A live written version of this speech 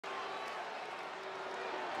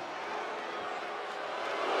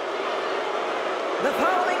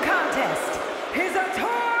contest is a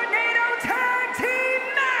tornado tag team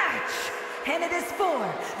match, and it is for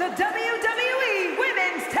the WWE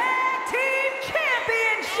Women's Tag Team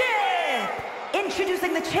Championship.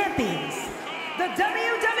 Introducing the champions, the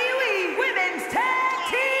WWE Women's Tag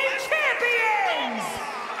Team Champions,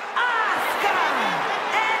 Asuka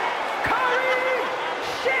and Cody.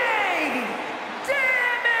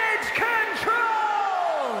 Damage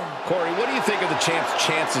Control! Corey, what do you think of the champ's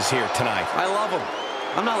chances here tonight? I love them.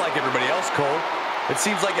 I'm not like everybody else, Cole. It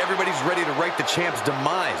seems like everybody's ready to write the champ's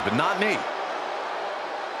demise, but not me.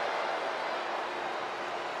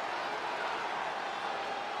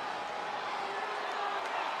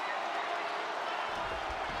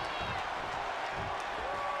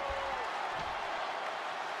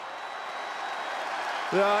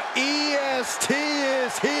 The EST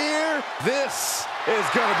is here. This is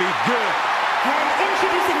gonna be good. And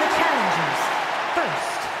introducing the challengers.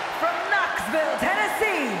 First, from Knoxville,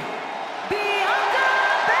 Tennessee, Bianca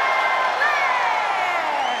Belair.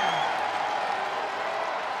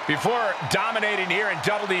 Before dominating here in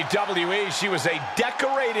WWE, she was a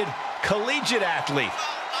decorated collegiate athlete.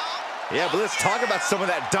 Yeah, but let's talk about some of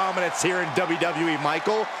that dominance here in WWE,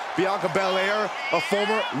 Michael. Bianca Belair, a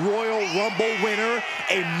former Royal Rumble winner,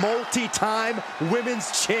 a multi-time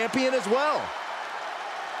women's champion as well.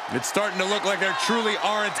 It's starting to look like there truly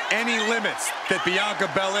aren't any limits that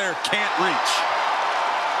Bianca Belair can't reach.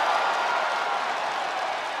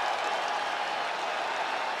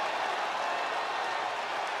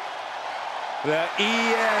 The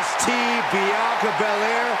EST, Bianca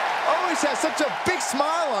Belair, always has such a big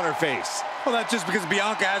smile on her face. Well, that's just because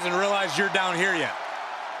Bianca hasn't realized you're down here yet.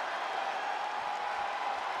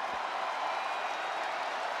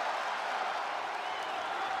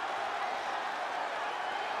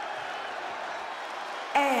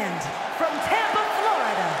 And from Tampa,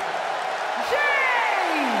 Florida,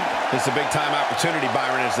 Jade! This is a big-time opportunity,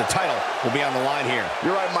 Byron, as the title will be on the line here.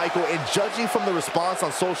 You're right, Michael, and judging from the response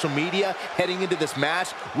on social media heading into this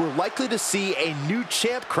match, we're likely to see a new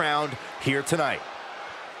champ crowned here tonight.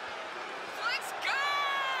 Let's go!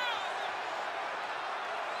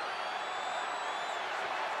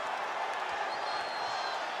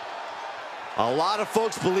 A lot of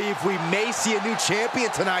folks believe we may see a new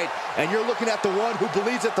champion tonight, and you're looking at the one who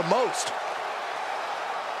believes it the most.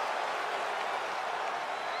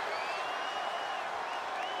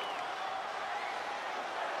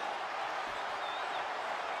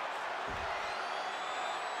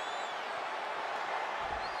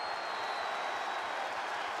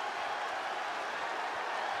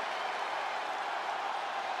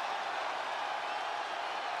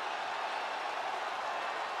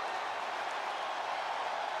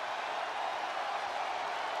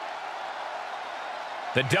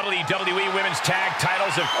 The WWE Women's Tag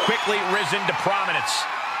titles have quickly risen to prominence.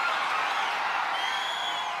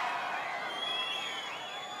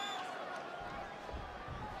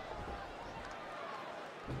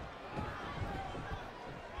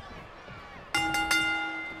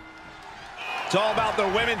 It's all about the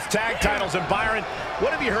women's tag titles. And Byron,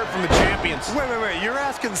 what have you heard from the champions? Wait. You're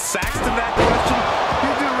asking Saxton that question?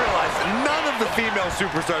 You do realize none of the female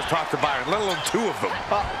superstars talk to Byron, let alone two of them.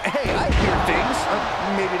 Hey, I hear things.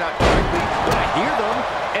 Maybe not directly, but I hear them.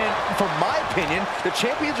 And from my opinion, the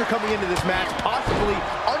champions are coming into this match possibly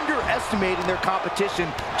underestimating their competition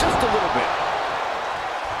just a little bit.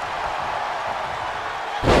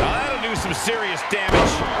 Now, that'll do some serious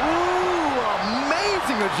damage. Ooh,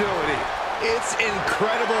 amazing agility. It's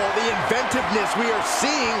incredible, the inventiveness we are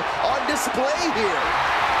seeing on display here.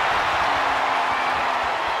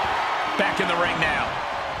 Back in the ring now.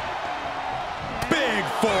 Big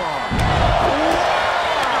forearm.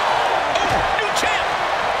 New champ!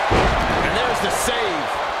 And there's the save.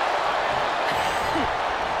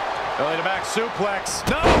 Belly to back suplex.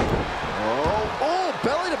 No! Oh,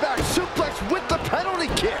 belly to back suplex with the penalty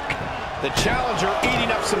kick. The challenger eating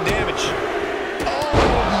up some damage.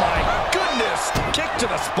 Oh my goodness, kick to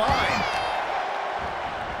the spine.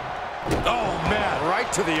 Oh, man,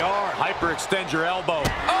 right to the arm. Hyperextend your elbow.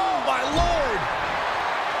 Oh, my Lord.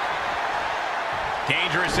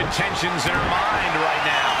 Dangerous intentions in her mind right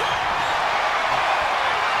now.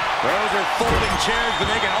 Those are folding chairs, but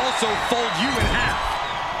they can also fold you in half.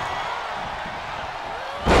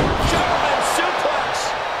 German suplex.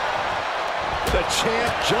 The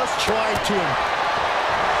champ just trying to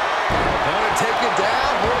take it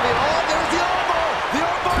down, holding on. There's the elbow. The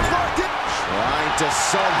elbow's locked in. Trying to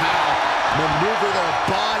somehow maneuver their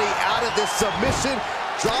body out of this submission.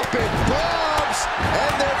 Dropping bombs,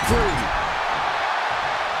 and they're free.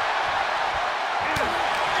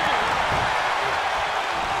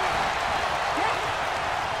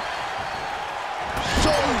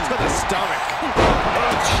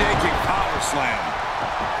 slam.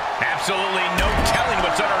 Absolutely no telling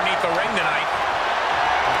what's underneath the ring tonight.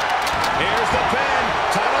 Here's the pin.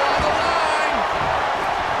 Title on the line.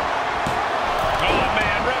 Oh,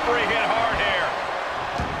 man, referee hit hard here.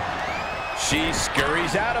 She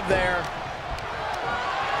scurries out of there.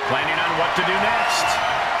 Planning on what to do next.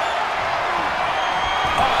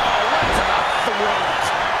 Oh, right to the throat.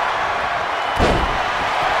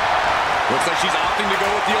 Looks like she's opting to go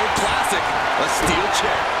with the old classic, a steel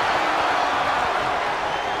chair.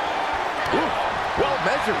 Ooh, well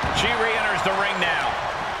measured. She re-enters the ring now.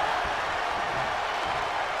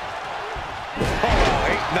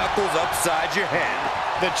 Oh, 8 knuckles upside your head.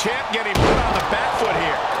 The champ getting put on the back foot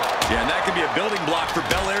here. Yeah, and that could be a building block for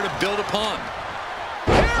Belair to build upon.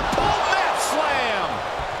 Hair pull mat slam.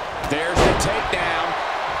 There's the takedown.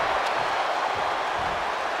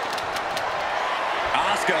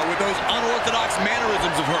 Asuka with those unorthodox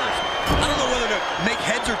mannerisms of hers. I don't know whether to make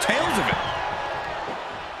heads or tails of it.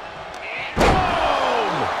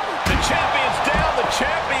 Boom! The champion's down. The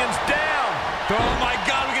champion's down. Oh, my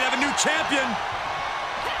God, we can have a new champion.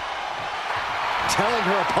 Telling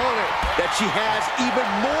her opponent that she has even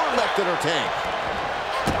more left in her tank.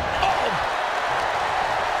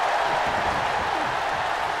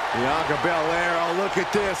 Bianca Belair, oh, look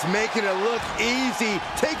at this, making it look easy,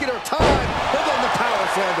 taking her time, and then the power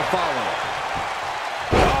slam to follow.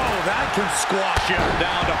 Oh, that can squash you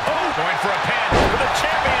down to going for a pin for the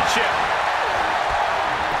championship.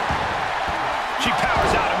 She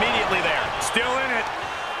powers out immediately there. Still in it.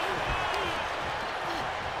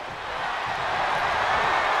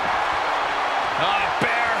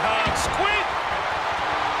 Bear hug, squeak.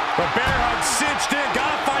 The bear hug cinched in,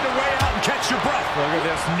 gotta find a way out and catch your breath. Look at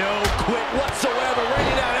this, no quit whatsoever,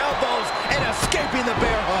 raining down elbows and escaping the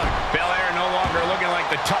bear hug. Belair no longer looking like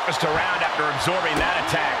the toughest around after absorbing that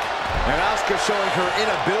attack. And Asuka showing her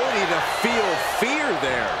inability to feel fear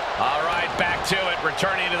there. All right, back to it,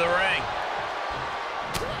 returning to the ring.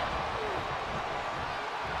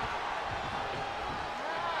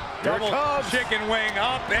 Double chicken wing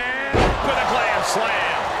up and With a glam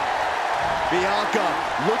slam. Bianca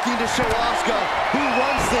looking to show Asuka who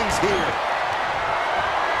runs things here.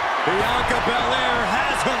 Bianca Belair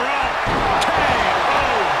has her up.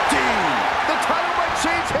 K.O.D. The title might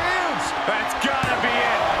change hands. That's gotta be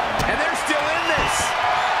it. And they're still in this.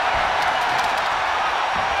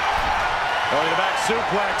 Belly to back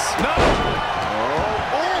suplex. No.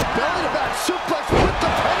 Oh, belly to back suplex with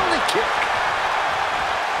the penalty kick.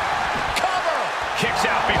 Kicks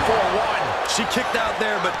out before one. She kicked out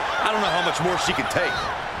there, but I don't know how much more she can take.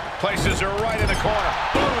 Places her right in the corner.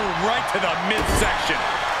 Boom, right to the midsection.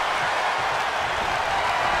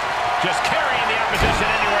 Just carrying the opposition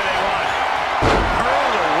anywhere they want.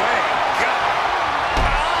 Hurled away.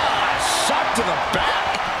 God. Shot to the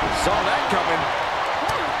back. Saw that coming.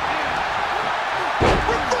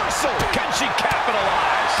 Reversal. Can she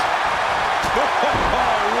capitalize?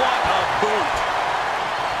 Oh, what a boot.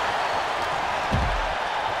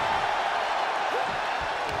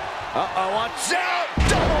 Watch out!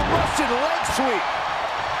 Double Russian leg sweep.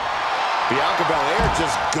 Bianca Belair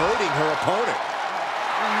just goading her opponent.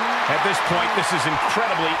 At this point, this is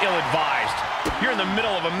incredibly ill-advised. You're in the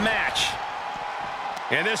middle of a match.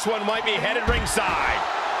 And this one might be headed ringside.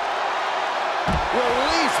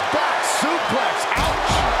 Release back suplex.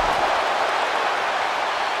 Ouch!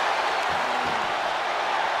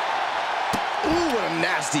 Ooh, what a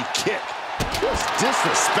nasty kick. Just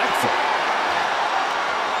disrespectful.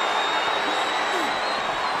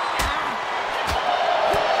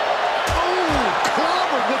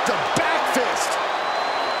 With the back fist.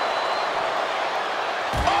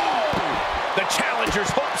 Oh! The challenger's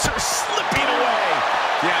hopes are slipping away.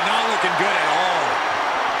 Yeah, not looking good at all.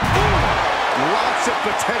 Ooh. Lots of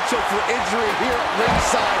potential for injury here at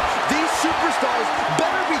ringside. These superstars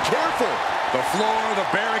better be careful. The floor, the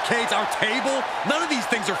barricades, our table, none of these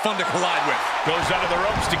things are fun to collide with. Goes under the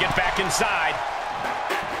ropes to get back inside.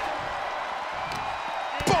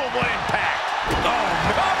 Boom, what impact. Oh,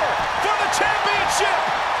 cover for the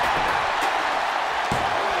championship.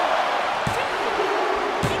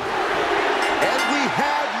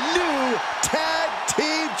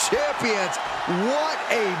 Champions. What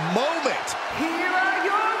a moment. Here are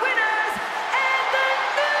your winners and the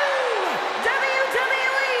new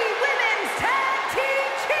WWE Women's Tag Team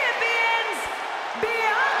Champions,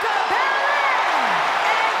 Bianca Belair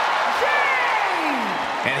and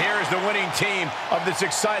Jade. And here is the winning team of this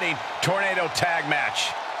exciting Tornado Tag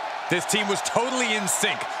match. This team was totally in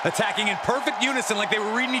sync, attacking in perfect unison like they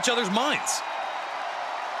were reading each other's minds.